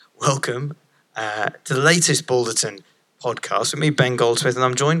welcome to the latest Balderton podcast with me, Ben Goldsmith, and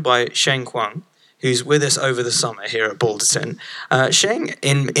I'm joined by Sheng Huang, who's with us over the summer here at Balderton. Sheng,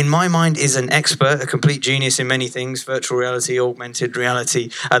 in my mind, is an expert, a complete genius in many things, virtual reality, augmented reality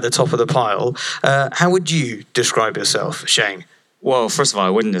at the top of the pile. How would you describe yourself, Sheng? Well, first of all, I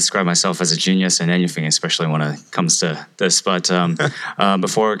wouldn't describe myself as a genius in anything, especially when it comes to this. But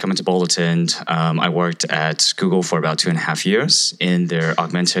before coming to Bulletin, I worked at Google for about 2.5 years in their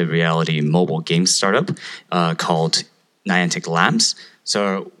augmented reality mobile game startup called Niantic Labs.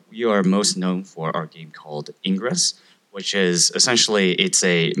 So we are most known for our game called Ingress, which is essentially it's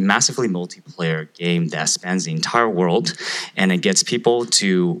a massively multiplayer game that spans the entire world, and it gets people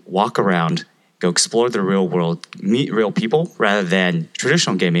to walk around, go explore the real world, meet real people, rather than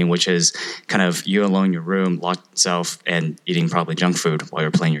traditional gaming, which is kind of you alone in your room, locked yourself, and eating probably junk food while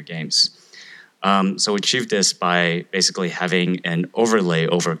you're playing your games. So we achieved this by basically having an overlay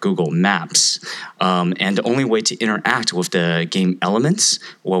over Google Maps. And the only way to interact with the game elements,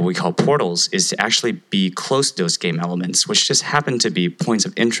 what we call portals, is to actually be close to those game elements, which just happen to be points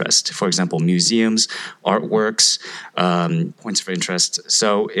of interest. For example, museums, artworks, points of interest.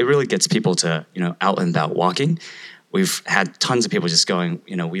 So it really gets people to, out and about walking. We've had tons of people just going,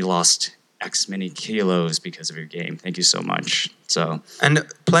 we lost X many kilos because of your game. Thank you so much. And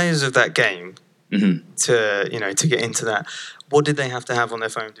players of that game, to get into that, what did they have to have on their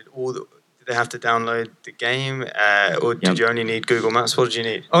phone? Did they have to download the game, or did you only need Google Maps? What did you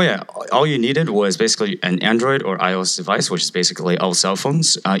need? Oh yeah, all you needed was basically an Android or iOS device, which is basically all cell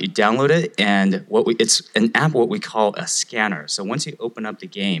phones. You download it, and it's an app what we call a scanner. So once you open up the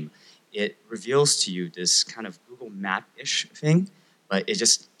game, it reveals to you this kind of Google Map-ish thing, but it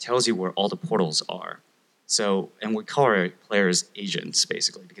just tells you where all the portals are. So, and we call our players agents,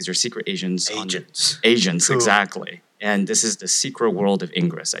 basically, because you're secret agents. Agents, cool. Exactly. And this is the secret world of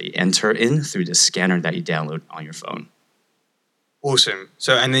Ingress that you enter in through the scanner that you download on your phone. Awesome.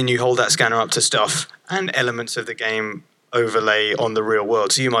 So, and then you hold that scanner up to stuff and elements of the game overlay on the real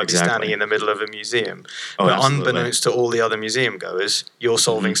world. So you might be standing in the middle of a museum, but unbeknownst to all the other museum goers, you're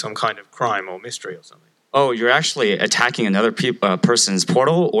solving some kind of crime or mystery or something. Oh, you're actually attacking another person's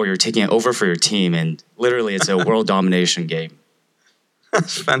portal, or you're taking it over for your team, and literally it's a world domination game.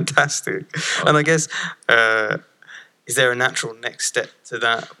 That's fantastic. Oh. And I guess, is there a natural next step to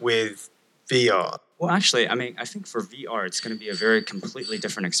that with VR? Well, actually, I think for VR, it's going to be a very completely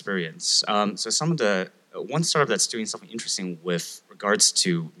different experience. So one startup that's doing something interesting with regards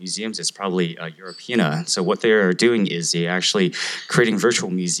to museums is probably Europeana. So what they're doing is they're actually creating virtual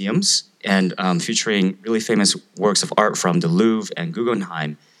museums and featuring really famous works of art from the Louvre and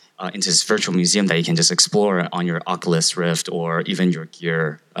Guggenheim into this virtual museum that you can just explore on your Oculus Rift or even your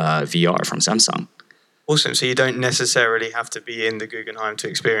Gear VR from Samsung. Awesome. So you don't necessarily have to be in the Guggenheim to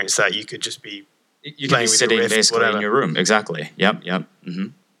experience that. You could just be playing with sitting your Rift, basically whatever. In your room. Exactly. Yep. Mm-hmm.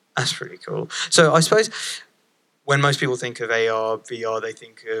 That's pretty cool. So I suppose when most people think of AR, VR, they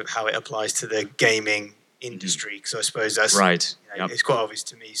think of how it applies to the gaming industry. Because I suppose that's right. It's quite obvious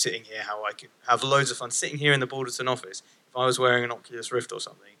to me sitting here how I could have loads of fun sitting here in the Balderton office. If I was wearing an Oculus Rift or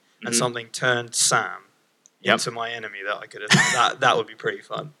something, and something turned Sam into my enemy, that I could have that would be pretty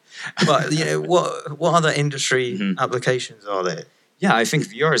fun. But what other industry applications are there? Yeah, I think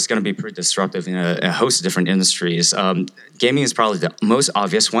VR is going to be pretty disruptive in a host of different industries. Gaming is probably the most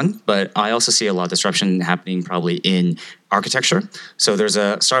obvious one, but I also see a lot of disruption happening probably in architecture. So there's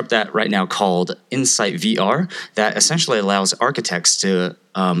a startup that right now called Insight VR that essentially allows architects to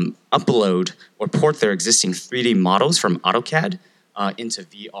upload or port their existing 3D models from AutoCAD into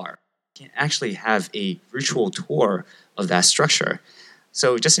VR. You can actually have a virtual tour of that structure.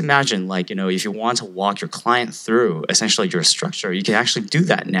 So just imagine, if you want to walk your client through essentially your structure, you can actually do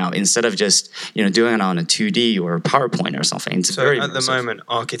that now instead of just, doing it on a 2D or a PowerPoint or something. It's so at the moment,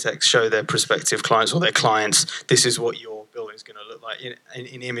 architects show their prospective clients or their clients, this is what your building's going to look like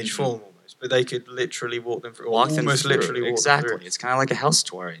in image form almost. But they could literally walk them through. Exactly. It's kind of like a house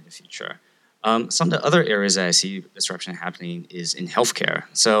tour in the future. Some of the other areas that I see disruption happening is in healthcare.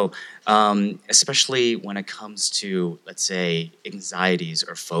 So especially when it comes to, let's say, anxieties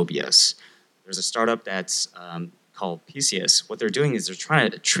or phobias. There's a startup that's called PCS. What they're doing is they're trying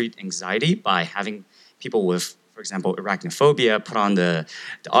to treat anxiety by having people with, for example, arachnophobia put on the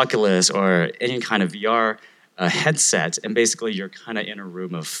Oculus or any kind of VR headset, and basically you're kind of in a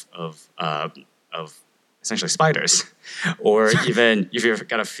room of essentially spiders. Or even if you've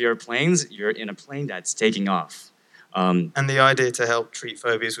got a fear of planes, you're in a plane that's taking off. And the idea to help treat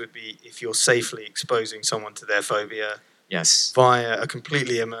phobias would be if you're safely exposing someone to their phobia, Yes. via a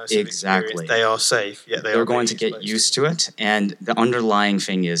completely immersive Exactly. experience. They are safe, yet They're are going being to get exposed. used to it. And the underlying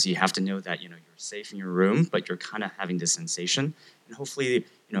thing is you have to know that, you're safe in your room, but you're kind of having this sensation. And hopefully,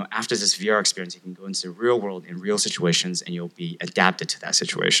 after this VR experience, you can go into the real world in real situations and you'll be adapted to that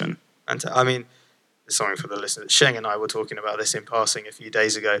situation. And I mean, sorry for the listeners, Sheng and I were talking about this in passing a few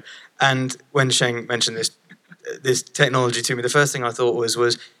days ago. And when Sheng mentioned this technology to me, the first thing I thought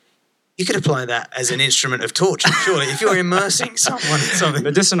was you could apply that as an instrument of torture, surely, if you're immersing someone in something.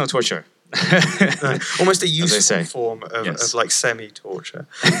 Medicinal torture. No, almost a useful say. form of, Yes. of like semi-torture.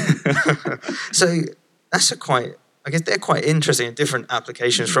 So that's I guess they're quite interesting and different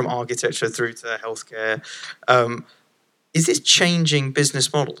applications from architecture through to healthcare. Is this changing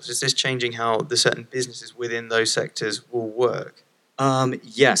business models? Is this changing how the certain businesses within those sectors will work?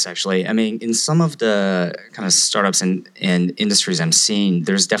 Yes, actually. I mean, in some of the kind of startups and industries I'm seeing,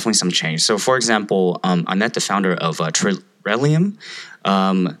 there's definitely some change. So, for example, I met the founder of Trillium,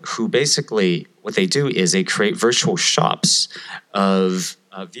 who basically, what they do is they create virtual shops of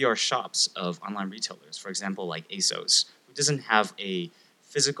VR shops of online retailers. For example, like ASOS, who doesn't have a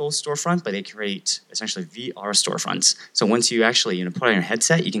physical storefront, but they create essentially VR storefronts. So once you actually put on your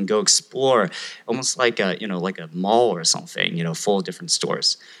headset, you can go explore almost like a like a mall or something, full of different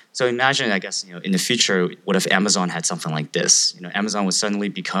stores. So imagine, I guess, in the future, what if Amazon had something like this? Amazon would suddenly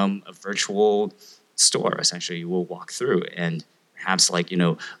become a virtual store. Essentially, you will walk through and perhaps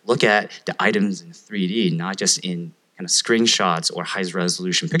look at the items in 3D, not just in kind of screenshots or high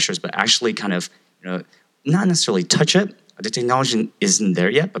resolution pictures, but actually kind of not necessarily touch it. The technology isn't there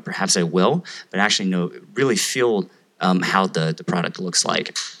yet, but perhaps it will. But actually, really feel how the product looks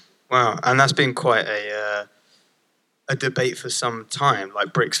like. Wow, and that's been quite a debate for some time,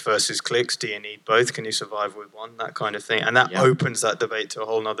 like bricks versus clicks. Do you need both? Can you survive with one? That kind of thing. And that opens that debate to a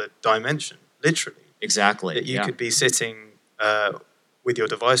whole other dimension, literally. Exactly. That you could be sitting with your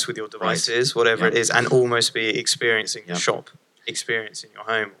device, with your devices, whatever it is, and almost be experiencing the shop experience in your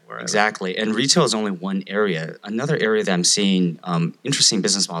home or wherever. Exactly. And retail is only one area. Another area that I'm seeing interesting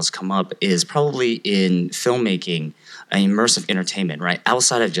business models come up is probably in filmmaking and immersive entertainment, right?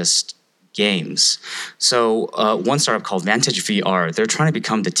 Outside of just games. So one startup called Vantage VR, they're trying to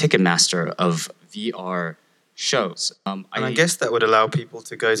become the Ticketmaster of VR shows. And I guess that would allow people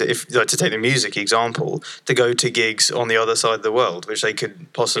to go to take the music example, to go to gigs on the other side of the world, which they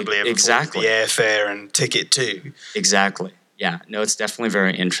could possibly have exactly the airfare and ticket to. Exactly. Yeah, no, it's definitely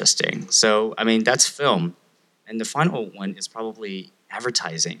very interesting. So, I mean, that's film. And the final one is probably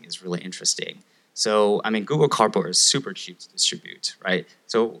advertising is really interesting. So, I mean, Google Cardboard is super cheap to distribute, right?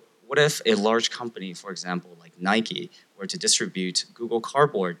 So, what if a large company, for example, like Nike, were to distribute Google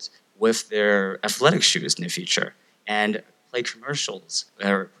Cardboard with their athletic shoes in the future and play commercials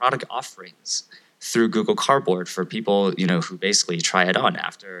or product offerings through Google Cardboard for people, who basically try it on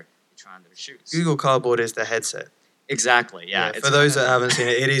after they try on their shoes? Google Cardboard is the headset. Exactly, yeah. For those that haven't seen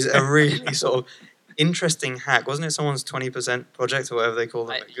it, it is a really sort of interesting hack. Wasn't it someone's 20% project or whatever they call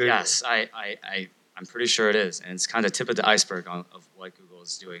them at Google? Yes, I'm pretty sure it is. And it's kind of the tip of the iceberg of what Google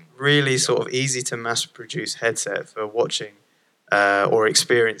is doing. Really sort of easy to mass produce headset for watching or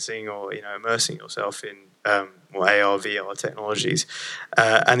experiencing or immersing yourself in AR, VR technologies.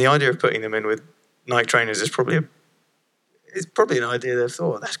 And the idea of putting them in with Nike trainers is probably an idea they've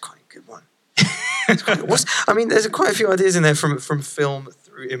thought, that's quite a good one. There's quite a few ideas in there from film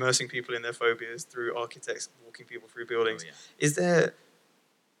through immersing people in their phobias, through architects walking people through buildings. Is there,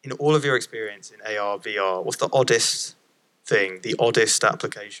 in all of your experience in AR, VR, what's the oddest thing, the oddest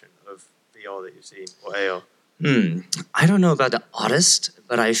application of VR that you've seen, or AR? I don't know about the oddest,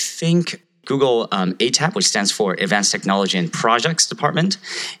 but I think Google ATAP, which stands for Advanced Technology and Projects Department,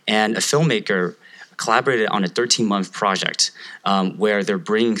 and a filmmaker collaborated on a 13-month project where they're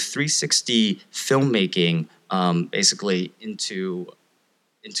bringing 360 filmmaking basically into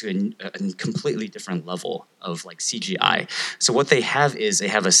a completely different level of like CGI. So what they have is they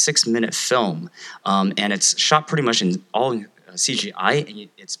have a 6-minute film, and it's shot pretty much in all CGI, and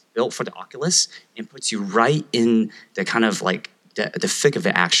it's built for the Oculus and puts you right in the kind of like the thick of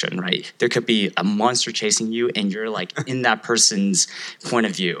the action, right? There could be a monster chasing you, and you're like in that person's point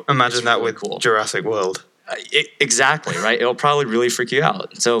of view. Imagine that with Jurassic World. Exactly, right? It'll probably really freak you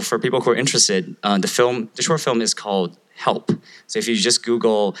out. So for people who are interested, the short film is called Help. So if you just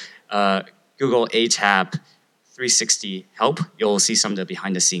Google ATAP 360 Help, you'll see some of the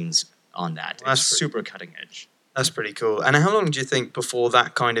behind the scenes on that. It's super cutting edge. That's pretty cool. And how long do you think before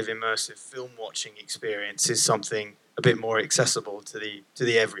that kind of immersive film watching experience is something a bit more accessible to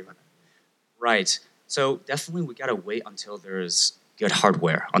the everyman? Right. So definitely we got to wait until there's good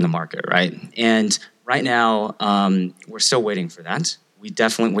hardware on the market, right? And right now, we're still waiting for that.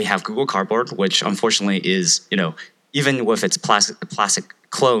 We have Google Cardboard, which unfortunately is, even with its plastic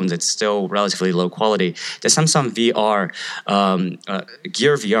clones, it's still relatively low quality. The Samsung VR,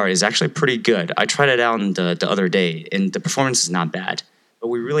 Gear VR is actually pretty good. I tried it out the other day, and the performance is not bad. But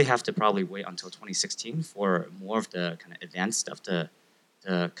we really have to probably wait until 2016 for more of the kind of advanced stuff to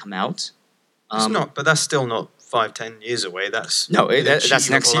come out. It's not, but that's still not 5-10 years away. That's that's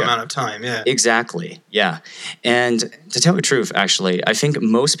next year. Amount of time. Yeah, exactly. Yeah, and to tell the truth, actually, I think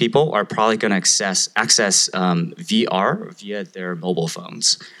most people are probably going to access VR via their mobile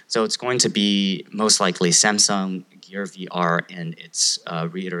phones. So it's going to be most likely Samsung Gear VR and its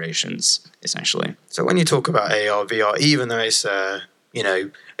reiterations, essentially. So when you talk about AR VR, even though it's a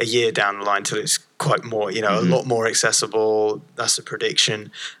year down the line till it's quite more, a lot more accessible. That's a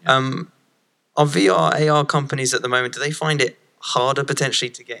prediction. Yeah. Are VR, AR companies at the moment, do they find it harder potentially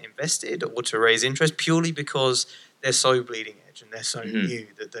to get invested or to raise interest purely because they're so bleeding edge and they're so new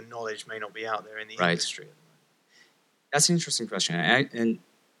that the knowledge may not be out there in the industry? That's an interesting question. And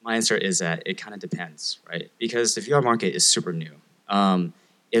my answer is that it kind of depends, right? Because the VR market is super new.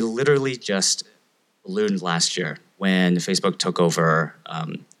 It literally just ballooned last year when Facebook took over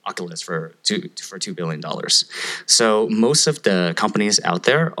Oculus for $2 billion. So most of the companies out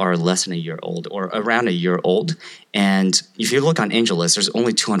there are less than a year old or around a year old. And if you look on AngelList, there's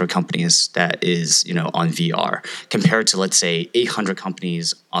only 200 companies that is on VR compared to, let's say, 800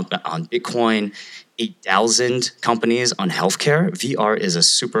 companies on Bitcoin, 8,000 companies on healthcare. VR is a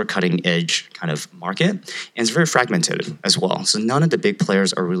super cutting edge kind of market, and it's very fragmented as well. So none of the big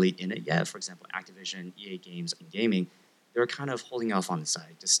players are really in it yet. For example, Activision, EA Games, and gaming, they're kind of holding off on the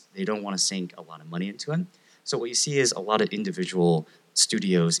side. Just they don't want to sink a lot of money into it. So what you see is a lot of individual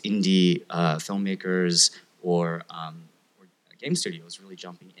studios, indie filmmakers, or game studios really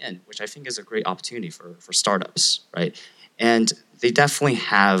jumping in, which I think is a great opportunity for startups, right? And they definitely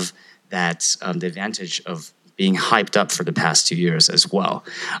have that the advantage of being hyped up for the past 2 years as well.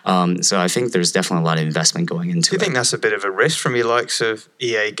 So I think there's definitely a lot of investment going into it. Do you think that's a bit of a risk from your likes of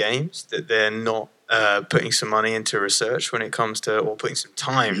EA Games, that they're not putting some money into research when it comes to, or putting some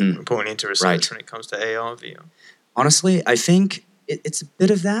time putting into research when it comes to AR, VR? Honestly, I think it's a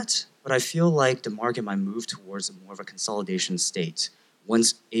bit of that, but I feel like the market might move towards more of a consolidation state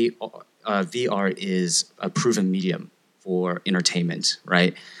once VR is a proven medium for entertainment,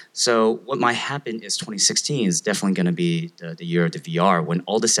 right? So what might happen is 2016 is definitely going to be the year of the VR, when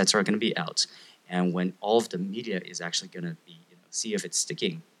all the sets are going to be out and when all of the media is actually going to be, see if it's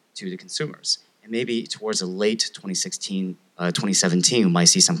sticking to the consumers. And maybe towards the late 2016, 2017, we might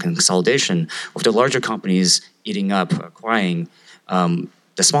see some consolidation of the larger companies eating up, acquiring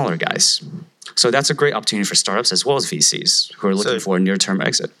the smaller guys. So that's a great opportunity for startups as well as VCs who are looking for a near-term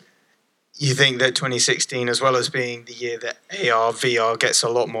exit. You think that 2016, as well as being the year that AR, VR gets a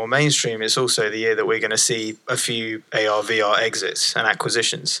lot more mainstream, it's also the year that we're going to see a few AR, VR exits and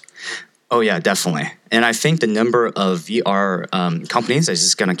acquisitions? Oh, yeah, definitely. And I think the number of VR companies is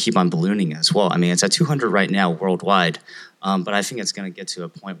just going to keep on ballooning as well. I mean, it's at 200 right now worldwide, but I think it's going to get to a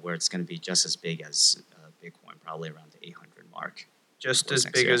point where it's going to be just as big as Bitcoin, probably around the 800 mark. Just as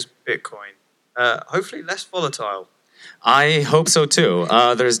big as Bitcoin. Hopefully less volatile. I hope so too.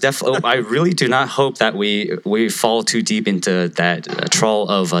 There's definitely. I really do not hope that we fall too deep into that trawl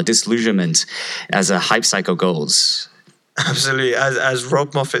of disillusionment as a hype cycle goes. Absolutely. As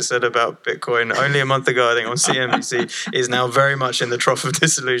Rob Moffat said about Bitcoin only a month ago, I think on CNBC, is now very much in the trough of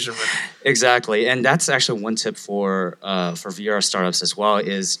disillusionment. Exactly. And that's actually one tip for VR startups as well,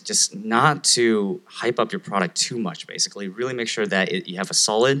 is just not to hype up your product too much, basically. Really make sure that you have a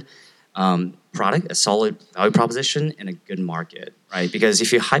solid product, a solid value proposition, and a good market, right? Because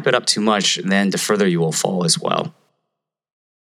if you hype it up too much, then the further you will fall as well.